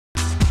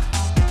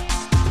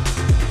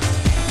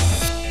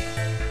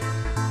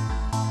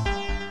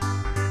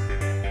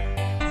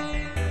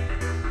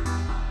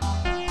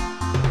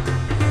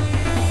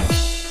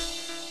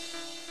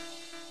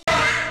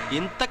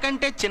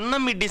ఇంతకంటే చిన్న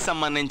మిడ్డీస్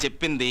అమ్మా నేను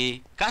చెప్పింది.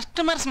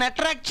 కస్టమర్స్ని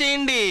అట్రాక్ట్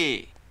చేయండి.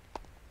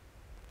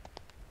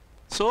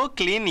 So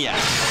clean yeah.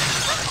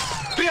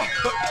 Priya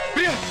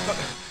Priya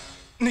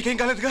నీకేం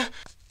కాలేదుగా?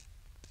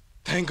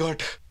 Thank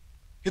God.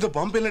 ఏదో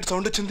బాంబు వెళ్ళినట్టు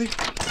సౌండ్ వచ్చింది.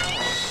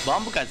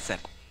 బాంబు కాదు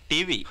సార్,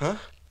 టీవీ.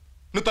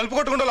 నువ్వు తలుపు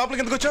కొట్టకుండా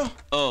లోపలికి ఎందుకు వచ్చావు?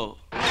 ఓ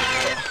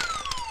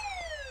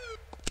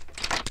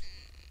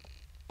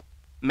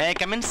may I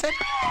come in sir?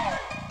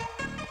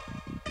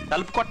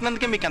 తలుపు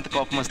కొట్టినందుకే మీకు ఎంత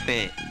కోపం వస్తే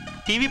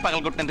టీవీ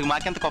పగలగొట్టినందుకు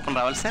మాకెంత కోపం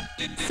రావాలి సార్?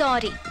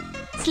 సారీ,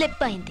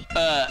 స్లిప్ అయింది.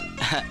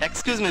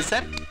 ఎక్స్క్యూజ్ మీ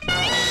సార్,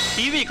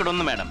 టీవీ ఇక్కడ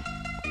ఉంది మేడం,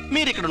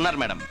 మీరు ఇక్కడ ఉన్నారు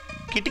మేడం,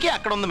 కిటికీ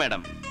అక్కడ ఉంది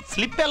మేడం,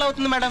 స్లిప్ ఎలా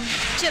అవుతుంది మేడం?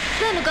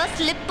 చెప్పానుగా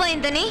స్లిప్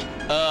అయిందని.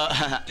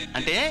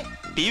 అంటే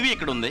టీవీ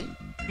ఇక్కడ ఉంది,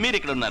 మీరు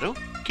ఇక్కడ ఉన్నారు,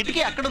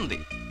 కిటికీ అక్కడ ఉంది,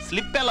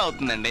 స్లిప్ ఎలా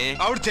అవుతుందండి?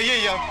 ఆవిడ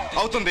చెయ్య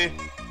అవుతుంది.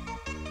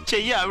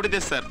 చెయ్యి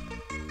ఆవిడదే సార్,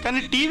 కానీ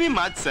టీవీ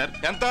మాది సార్.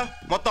 ఎంత?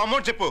 మొత్తం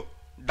అమౌంట్ చెప్పు,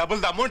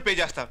 డబుల్ ద అమౌంట్ పే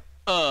చేస్తా.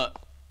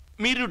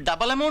 మీరు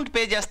డబల్ అమౌంట్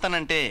పే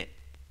చేస్తానంటే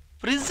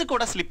ఫ్రిడ్జ్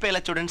కూడా స్లిప్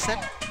అయ్యేలా చూడండి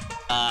sir.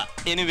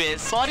 Anyway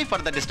sorry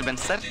for the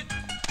disturbance sir.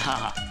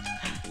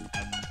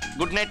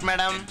 Good night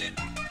madam,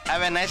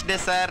 have a nice day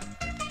sir,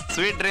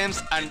 sweet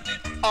dreams and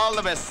all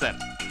the best sir.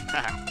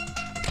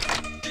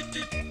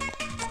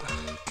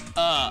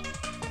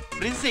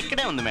 Fridge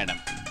ఇక్కడే ఉంది madam.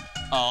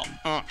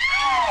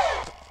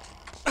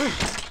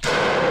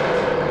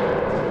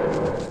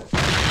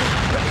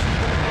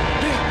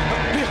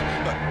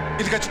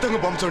 ఇది ఖచ్చితంగా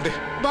బాంబు చూడండి.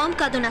 బాంబ్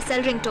కాదు, నా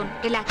cell ring tone.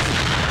 Relax.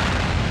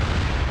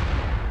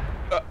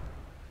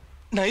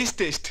 Nice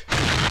taste.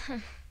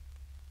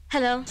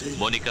 Hello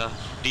Monika,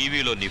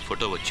 టీవీలో నీ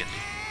photo వచ్చింది.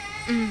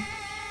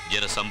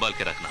 జర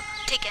సంబాల్కి రఖనా.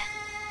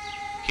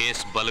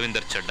 కేస్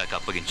బలవిందర్ చెడ్డాకి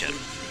అప్పగించారు.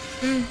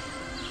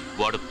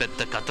 వాడు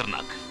పెద్ద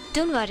ఖతర్నాక్.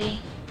 Don't worry.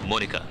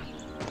 మోనికా,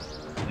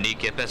 నీ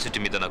కెపాసిటీ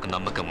మీద నాకు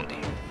నమ్మకం ఉంది.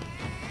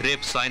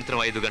 రేపు సాయంత్రం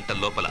 5 గంటల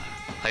లోపల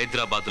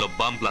హైదరాబాద్లో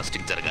బాంబ్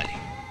బ్లాస్టింగ్ జరగాలి.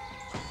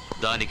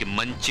 దానికి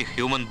మంచి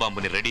హ్యూమన్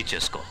బాంబుని రెడీ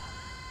చేసుకో.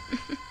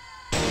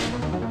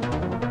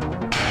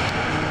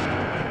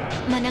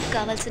 మనకు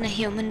కావాల్సిన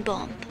హ్యూమన్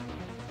బాంబ్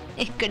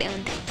ఇక్కడే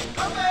ఉంది.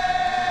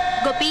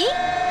 గోపి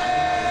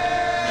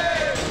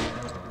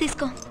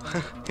తీసుకో.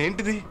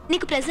 ఏంటిది?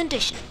 నీకు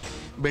ప్రెజెంటేషన్.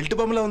 బెల్ట్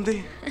బాంబులా ఉంది.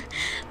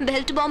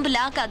 బెల్ట్ బాంబు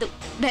లా కాదు,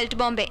 బెల్ట్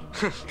బాంబే.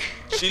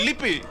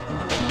 చిల్లిపి.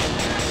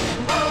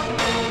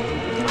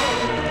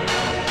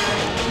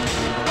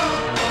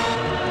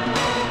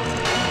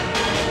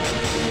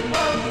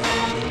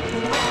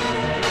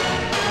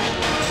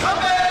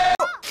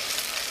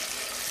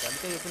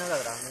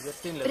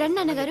 రండి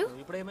నాన్నగారు.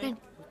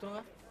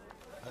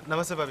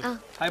 నమస్తే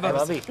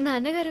బాబీ.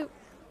 నాన్నగారు,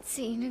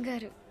 సీను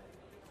గారు.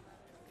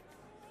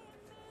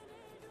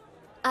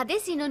 అదే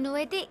సీను,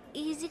 నువ్వైతే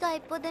ఈజీగా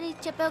అయిపోద్దని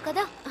చెప్పావు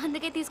కదా,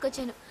 అందుకే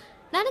తీసుకొచ్చాను.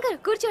 నాన్నగారు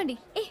కూర్చోండి.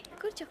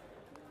 కూర్చో.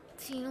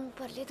 సీను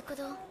పర్లేదు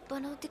కదా,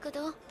 పని అవుతుంది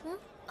కదా.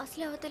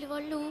 అసలు అవతలి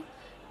వాళ్ళు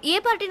ఏ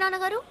పార్టీ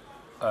నాన్నగారు?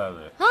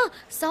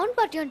 సౌండ్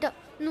పార్టీ అంట,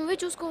 నువ్వే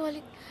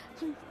చూసుకోవాలి.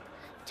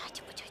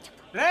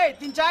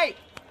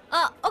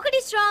 ఒకటి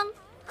స్ట్రాంగ్.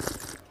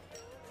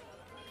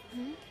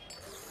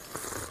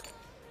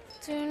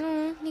 సీను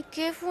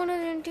నీకే ఫోన్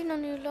ఏంటి,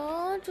 నన్ను ఇలా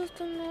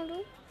చూస్తున్నాడు?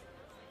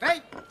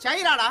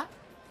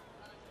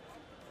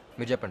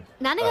 మీరు చెప్పండి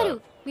నాన్నగారు,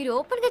 మీరు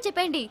ఓపెన్ గా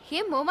చెప్పండి,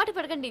 ఏం మోమాట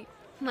పడకండి,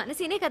 మన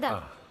సీనే కదా.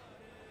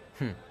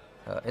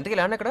 ఎంతకీ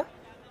ల్యాండ్ ఎక్కడ?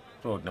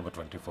 Road number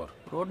 24.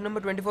 రోడ్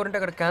నెంబర్ 24 అంటే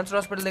అక్కడ క్యాన్సర్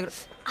హాస్పిటల్ దగ్గర.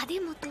 అదే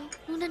మొత్తం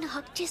నువ్వు నన్ను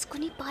హక్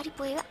చేసుకుని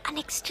పారిపోయా ఆ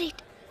నెక్స్ట్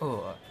స్ట్రీట్. ఓ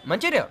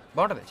మంచి ఏరియా,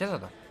 బాగుంటుంది,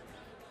 చేసేద్దాం.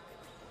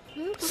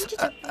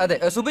 అదే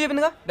సుబ్బు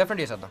చెప్పిందిగా,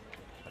 డెఫినెట్ చేసేద్దాం.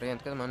 అరే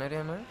ఎంత కదా మన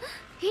ఏరియా.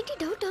 ఏంటి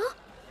డౌటా?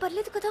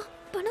 పర్లేదు కదా,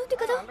 పని అవుతుంది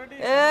కదా.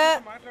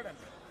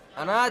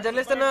 అన్నా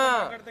జర్నలిస్ట్ అన్నా,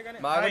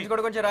 మా గురించి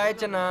కూడా కొంచెం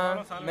రాయొచ్చన్నా.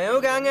 మేము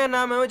గ్యాంగ్ అన్నా,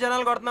 మేము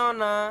జనాలు కొడుతున్నాం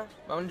అన్నా,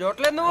 మమ్మల్ని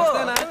చూడలేదు నువ్వు.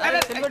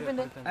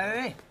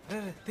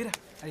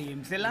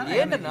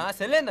 ఏంటన్నా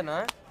సెల్ ఏంటన్నా?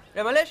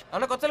 రే మలేష్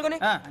అన్న కొత్త సెల్ కొని.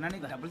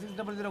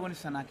 6600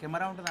 కొనిస్తాను,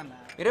 కెమెరా ఉంటుంది అన్న.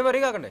 మీరే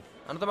మరీ కాకండి,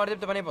 అన్నతో మాట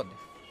చెప్తే పని అయిపోద్ది.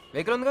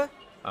 వెహికల్ ఉందిగా?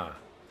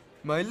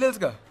 మా ఇల్లు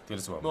తెలుసుగా.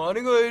 తెలుసు.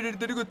 మార్నింగ్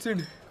 8:30కి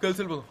వచ్చేయండి, కలిసి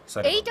వెళ్ళిపోదాం.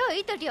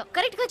 8:30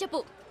 కరెక్ట్ గా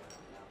చెప్పు.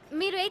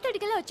 మీరు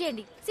 8:30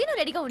 వచ్చేయండి, సీను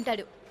రెడీగా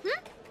ఉంటాడు.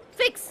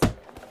 ఫిక్స్.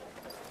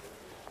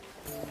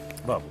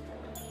 బాబు,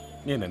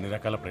 నేను అన్ని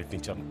రకాల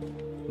ప్రయత్నించాను,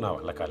 నా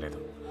వల్ల కాలేదు.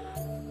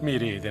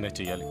 మీరే ఏదైనా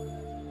చెయ్యాలి.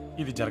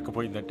 ఇది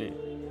జరగకపోయిందంటే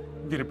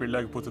దీని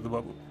పెళ్ళాగిపోతుంది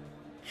బాబు.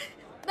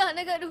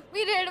 నాన్నగారు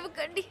మీరు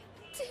ఏడవకండి,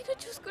 సీను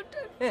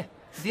చూసుకుంటాడు.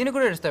 దీన్ని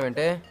కూడా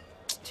ఏడుస్తావంటే?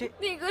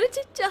 నీ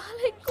గురించి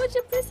చాలా ఎక్కువ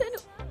చెప్పేశాను.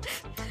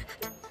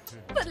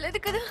 పర్లేదు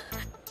కదా,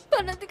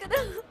 పనుంది కదా.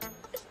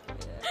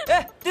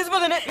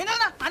 తీసిపోతానే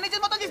అన్ని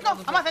చేసి మొత్తం తీసుకో.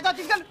 అమ్మా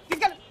తీసుకెళ్ళు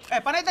తీసుకెళ్ళు.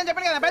 పని అయితే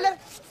చెప్పండి కదా, బయలుదేరు.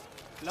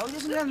 లవ్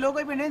చేసింది కానీ లోకి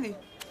అయిపోయింది ఏంది?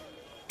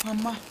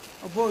 అమ్మా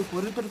అబ్బో,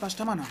 పొరుగుతో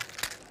కష్టమానా?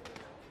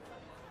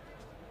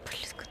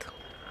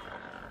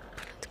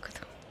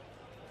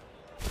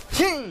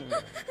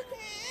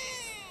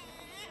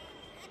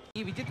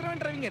 ఈ విచిత్రమైన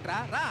డ్రైవింగ్ ఏంట్రా?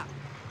 రా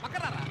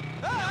పక్కన రా.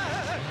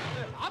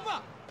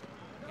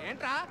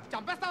 ఏంట్రా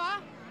చంపేస్తావా?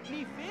 నీ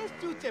ఫేస్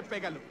చూసి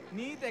చెప్పగలను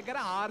నీ దగ్గర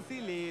ఆర్సీ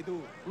లేదు.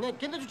 నేను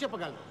కింద చూసి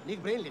చెప్పగలను,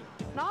 నీకు బ్రెయిన్ లేదు.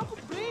 నాకు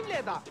బ్రెయిన్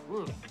లేదా?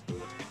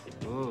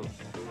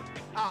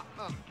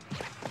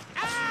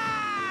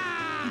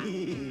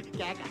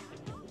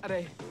 అరే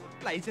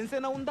లైసెన్స్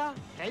ఏనా ఉందా?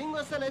 ట్రైనింగ్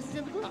వస్తే లైసెన్స్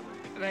ఎందుకు?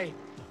 రే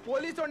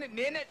పోలీసు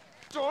నేనే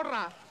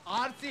చూడరా.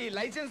 ఆర్సీ,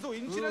 లైసెన్స్,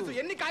 ఇన్సూరెన్స్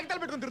ఎన్ని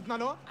కాగితాలు పెట్టుకుని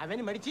తిరుగుతున్నాను.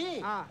 అవన్నీ మడిచి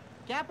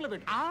క్యాప్ లో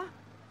పెట్టు.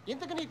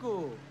 ఇంతకు నీకు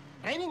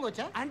ట్రైనింగ్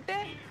వచ్చా? అంటే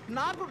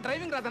నాకు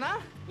డ్రైవింగ్ రాదనా?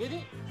 ఏది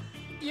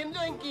 8వ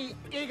అంకి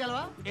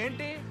వేయగలవా?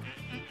 ఏంటి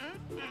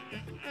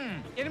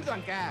 8వ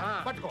అంక?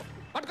 పట్టుకో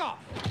పట్టుకో.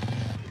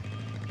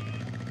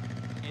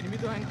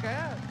 8వ అంక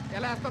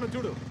ఎలా వేస్తానో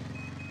చూడు.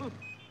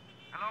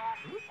 Hello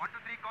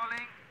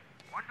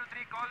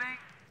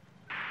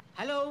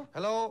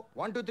hello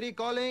 1 2 3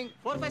 calling.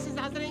 4 5 6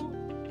 ఆన్సరింగ్.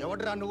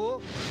 ఎవడ్రా నువ్వు?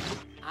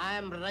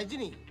 I'm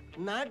Rajani,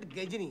 not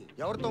Ghajini.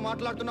 ఎవరితో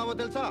మాట్లాడుతున్నావో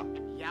తెలుసా?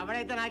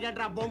 ఎవడైతే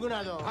నాకేంట్రా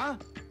బొంగునాదో.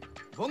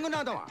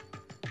 బొంగునాదమా?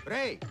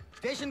 రేయ్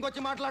స్టేషన్కి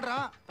వచ్చి మాట్లాడరా.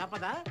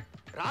 తప్పదా?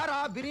 రారా,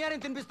 బిర్యానీ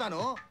తినిపిస్తాను.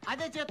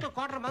 అదే చేత్తో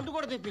కోటర్ మందు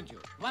కూడా తెప్పించు.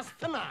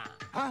 వస్తున్నా.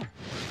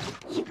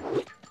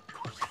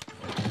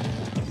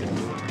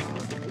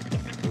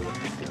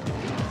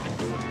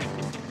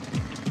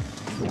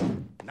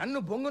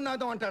 నన్ను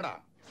బొంగునాదం అంటాడా?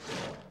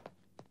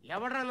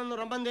 ఎవడ్రా నన్ను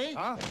రమ్మంది?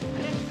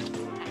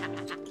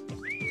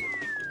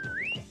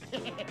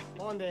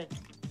 బాగుంది.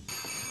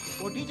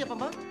 ఓ టీ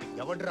చెప్పమ్మా.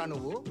 ఎవడ్రా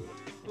నువ్వు?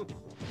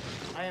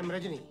 I'm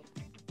Rajani,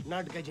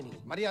 not Ghajini.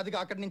 మరి అదిగా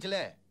అక్కడి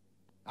నుంచిలే.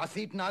 ఆ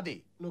సీట్ నాది.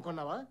 నువ్వు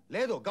కొన్నావా?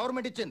 లేదు,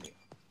 గవర్నమెంట్ ఇచ్చింది.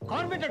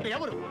 గవర్నమెంట్ అంటే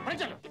ఎవరు?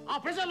 ప్రజలు. ఆ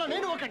ప్రజల్లో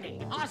నేను ఒకటి.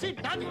 ఆ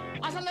సీట్ నాది.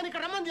 అసలు నన్ను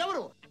ఇక్కడ రమ్మంది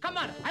ఎవరు?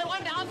 కమాన్, I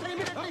want answer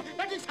immediately.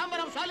 That is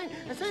సంబర్ of షాలింగ్.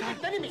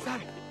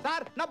 Sir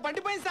sir నా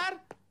బండి పోయింది సార్.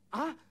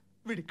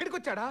 వీడు ఇక్కడికి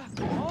వచ్చాడా?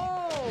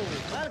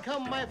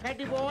 Welcome my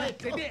fatty bye.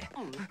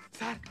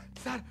 Sir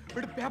sir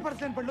వీడు పేపర్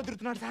సైన్ బండిలో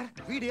తిరుగుతున్నాడు సార్.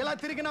 వీడు ఎలా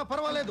తిరిగినా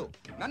పర్వాలేదు,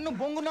 నన్ను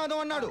బొంగునాదం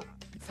అన్నాడు.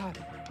 సార్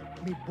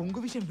మీ బొంగు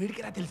విషయం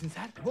వీడికి ఎలా తెలిసింది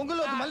సార్?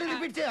 బొంగులో మళ్ళీ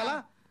రిపీట్ చేయాలా?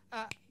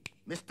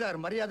 మిస్టర్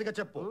మర్యాదగా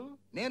చెప్పు,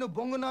 నేను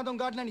బొంగునాదం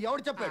గాడినని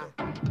ఎవడు చెప్పాడు?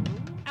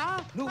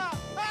 నువ్వు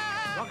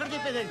ఒకటి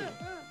చెప్పేదండి,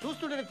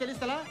 చూస్తుంటే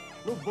తెలుస్తలా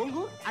నువ్వు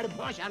బొంగు అది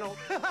భాషను.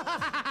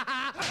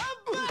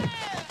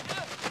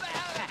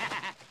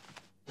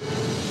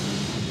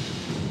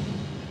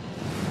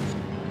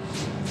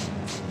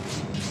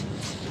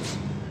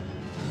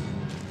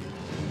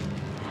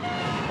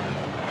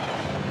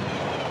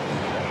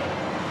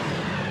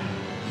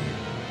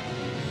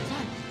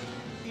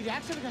 ఇది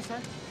యాక్సిడెంట్ కదా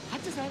సార్?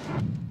 హత్య సార్.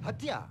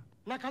 హత్య?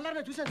 నా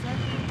కళ్ళారా చూశాను సార్.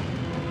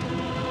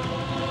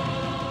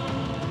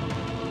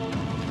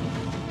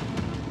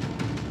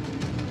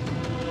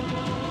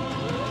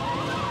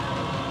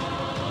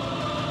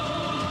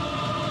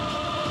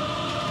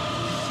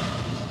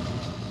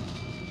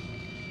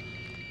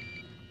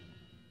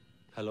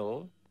 హలో,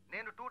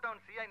 నేను 2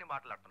 టౌన్ సిఐని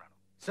మాట్లాడుతున్నాను.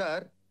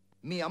 సార్,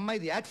 మీ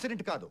అమ్మాయిది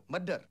యాక్సిడెంట్ కాదు,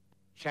 మర్డర్.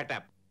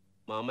 షటప్.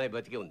 మా అమ్మాయి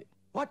బతికే ఉంది.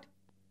 వాట్?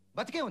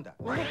 బతికే ఉందా?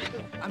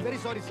 I'm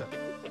very sorry sir.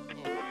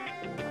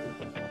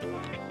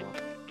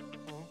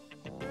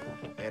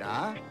 ఏరా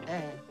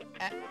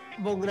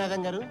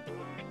బొంగునాథం గారు,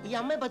 ఈ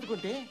అమ్మాయి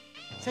బతుకుంటే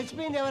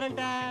చచ్చిపోయింది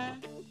ఎవరంట?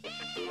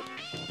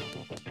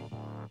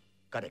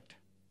 కరెక్ట్.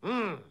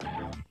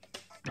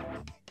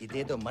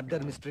 ఇదేదో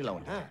మర్డర్ మిస్టరీలా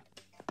ఉంది.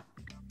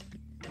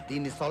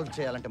 దీన్ని సాల్వ్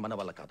చేయాలంటే మన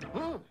వల్ల కాదు,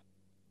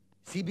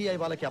 సిబిఐ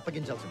వాళ్ళకి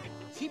అప్పగించాల్సింది.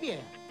 CBI?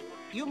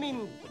 You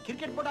mean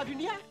cricket board of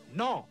India?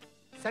 No,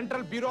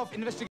 central bureau of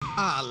investigation.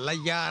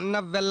 ఆలయాన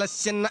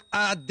వెలసిన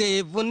ఆ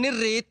దేవుని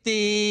రీతి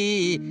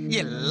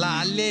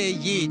ఎల్లాలే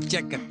ఈ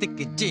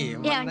జగతికి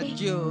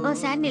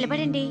ఓసారి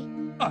నిలబడండి.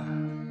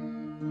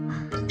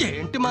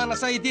 ఏంటి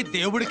మానస ఇది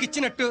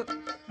దేవుడికిచ్చినట్టు?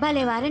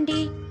 భలే వారండి,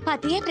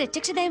 పతియే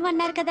ప్రత్యక్ష దైవం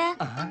అన్నారు కదా,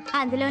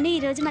 అందులోనే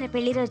ఈ రోజు మన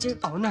పెళ్లి రోజు.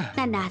 అవునా?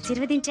 నన్ను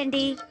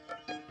ఆశీర్వదించండి.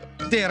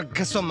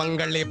 దీర్ఘ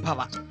సుమంగళి భవ.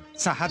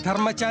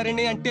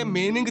 సహధర్మచారిణి అంటే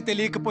మీనింగ్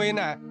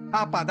తెలియకపోయినా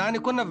ఆ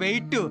పదానికున్న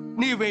వెయిట్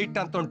నీ వెయిట్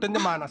అంత ఉంటుంది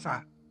మానస.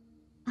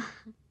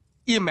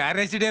 ఈ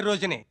మ్యారేజ్ డే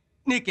రోజుని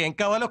నీకేం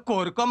కావాలో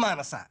కోరుకో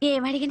మానస.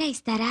 ఏమడిగినా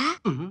ఇస్తారా?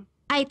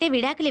 అయితే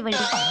విడాకులు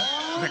ఇవ్వండి.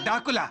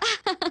 విడాకులా?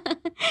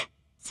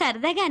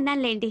 సరదాగా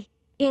అన్నానులేండి.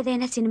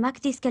 ఏదైనా సినిమాకి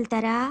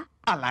తీసుకెళ్తారా?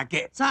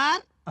 అలాగే.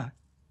 సార్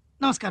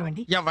నమస్కారం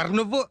అండి. ఎవరు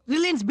నువ్వు?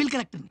 Reliance bill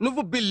collector.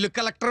 నువ్వు బిల్లు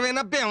కలెక్టర్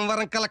అయినా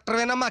భీమవరం కలెక్టర్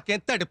అయినా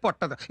మాకేం తడి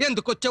పొట్టదు.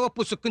 ఎందుకు వచ్చావో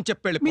పుసుక్కుని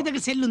చెప్పాడు. మీ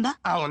దగ్గర సెల్ ఉందా?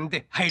 ఉంది,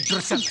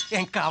 హైడ్రోసెల్.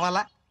 ఏం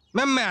కావాలా?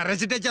 మేము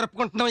మ్యారేజ్ డే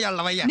జరుపుకుంటున్నాం,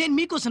 ఎల్లవయ్యా. నేను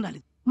మీకోసం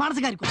రాలేదు, మనస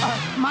గారి కోసం.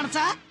 మనస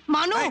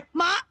మాను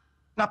మా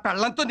నా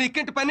పెళ్ళంతో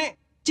నీకేంటి పని?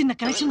 చిన్న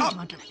కనెక్షన్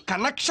మాట్లాడాలి.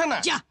 కనెక్షన్?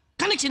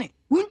 కనెక్షన్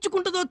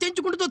ఉంచుకుంటుందో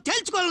తెంచుకుంటుందో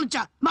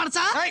తెలుసుకోవాలనుచా.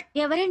 మనసా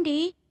ఎవరండి?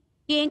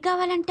 ఏం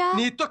కావాలంట?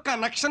 నీతో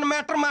కనెక్షన్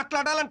మ్యాటర్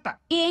మాట్లాడాలంట.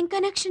 ఏం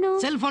connection?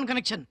 Cell phone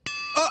connection.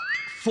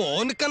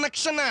 Phone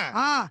connection?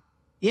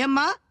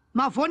 ఏమ్మా,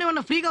 మా ఫోన్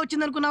ఏమన్నా ఫ్రీగా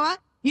వచ్చింది అనుకున్నావా?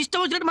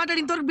 ఇష్టం వచ్చినట్టు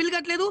మాట్లాడి ఇంతవరకు బిల్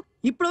కట్టలేదు.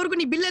 ఇప్పటి వరకు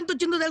నీ బిల్ ఎంత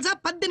వచ్చిందో తెలుసా?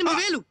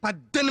 18,000.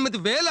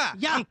 18,000?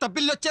 అంత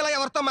బిల్లు వచ్చేలా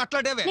ఎవరితో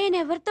మాట్లాడేవే? నేను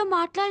ఎవరితో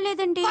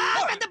మాట్లాడలేదండి.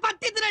 పెద్ద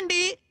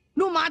పత్తిద్దురండి.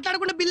 నువ్వు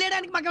మాట్లాడకుండా బిల్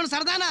వేయడానికి మాకేమైనా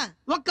సరదానా?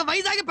 ఒక్క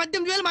వైజాగ్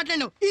 18,000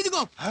 మాట్లాడినావు.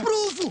 ఇదిగో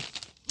ప్రూఫ్.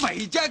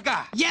 వైజాగ్?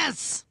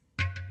 ఎస్.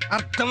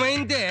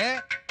 అర్థమైందే.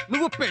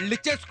 నువ్వు పెళ్లి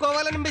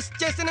చేసుకోవాలని మిస్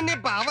చేసిన నీ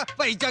బావ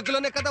వైజాగ్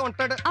లోనే కదా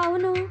ఉంటాడు.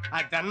 అవును.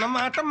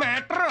 అదన్నమాట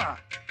మ్యాటర్.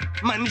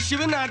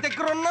 మనిషివి నా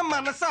దగ్గర ఉన్న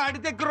మనసు ఆడి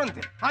దగ్గర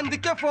ఉంది.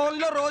 అందుకే ఫోన్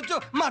లో రోజు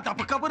మా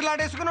తప్పు కబుర్లు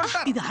ఆడేసుకుని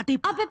ఉంటాను.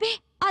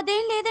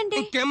 అదేం లేదండి.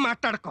 ఇంకేం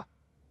మాట్లాడుకో.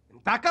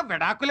 ఇందాక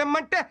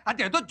విడాకులిమ్మంటే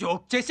అదేదో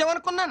జోక్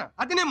చేసావనుకున్నాను.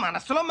 అది నీ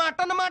మనసులో మాట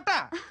అన్నమాట.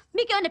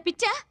 మీకేమన్నా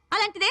పిచ్చా?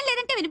 అలాంటిదేం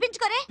లేదంటే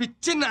వినిపించుకోరే.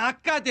 పిచ్చి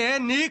నాకు కాదే,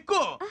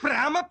 నీకు.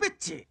 ప్రేమ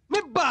పిచ్చి, మీ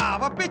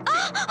బావ పిచ్చి,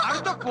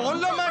 ఆడితో ఫోన్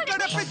లో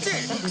మాట్లాడే పిచ్చి.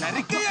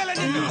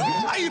 నరికేయాలని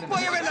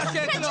అయిపోయావే నా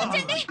చేతిలో.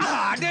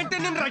 ఆడేంటే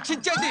నేను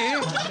రక్షించేది.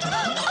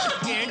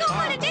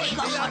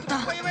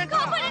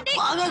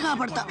 బాగా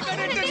కాపాడతా.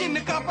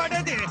 నిన్ను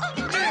కాపాడేది.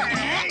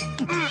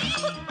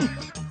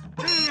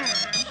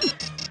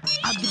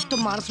 అదృష్టం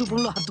మానస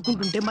రూపంలో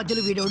హత్తుకుంటుంటే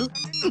మధ్యలో వీడోడు.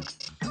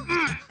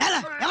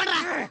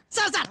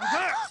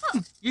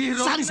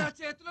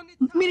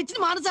 మీరు ఇచ్చిన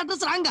మానస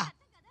అడ్రస్ రాంగా.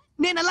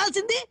 నేను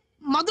వెళ్ళాల్సింది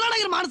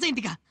మధురానగర్ మానస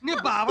ఇంటికా?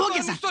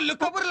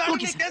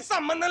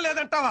 సంబంధం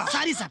లేదంటావా?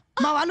 సారీ సార్,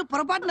 మా వాళ్ళు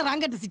పొరపాటున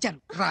రాంగ్ అడ్రస్ ఇచ్చారు.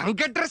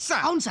 Wrong address?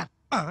 అవును సార్.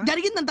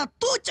 జరిగిందంతా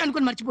తూచ్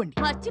అనుకుని మర్చిపోండి.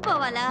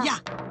 మర్చిపోవాలా?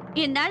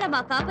 ఇన్నాళ్ళ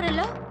మా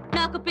కాపురంలో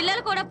నాకు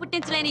పిల్లలు కూడా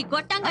పుట్టించలేని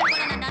గొట్టంగా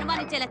కూడా నన్ను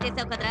అనుమానించేలా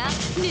చేసావు కదరా.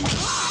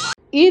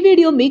 ఈ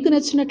వీడియో మీకు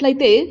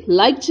నచ్చినట్లయితే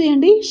లైక్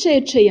చేయండి,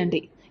 షేర్ చేయండి.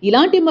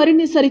 ఇలాంటి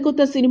మరిన్ని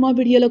సరికొత్త సినిమా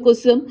వీడియోల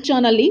కోసం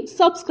ఛానల్ని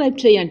సబ్స్క్రైబ్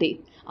చేయండి.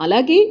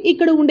 అలాగే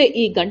ఇక్కడ ఉండే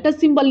ఈ గంట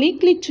సింబల్ని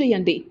క్లిక్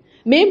చేయండి.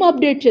 మేము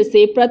అప్డేట్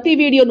చేసే ప్రతి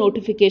వీడియో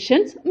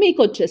నోటిఫికేషన్స్ మీకు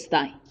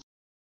వచ్చేస్తాయి.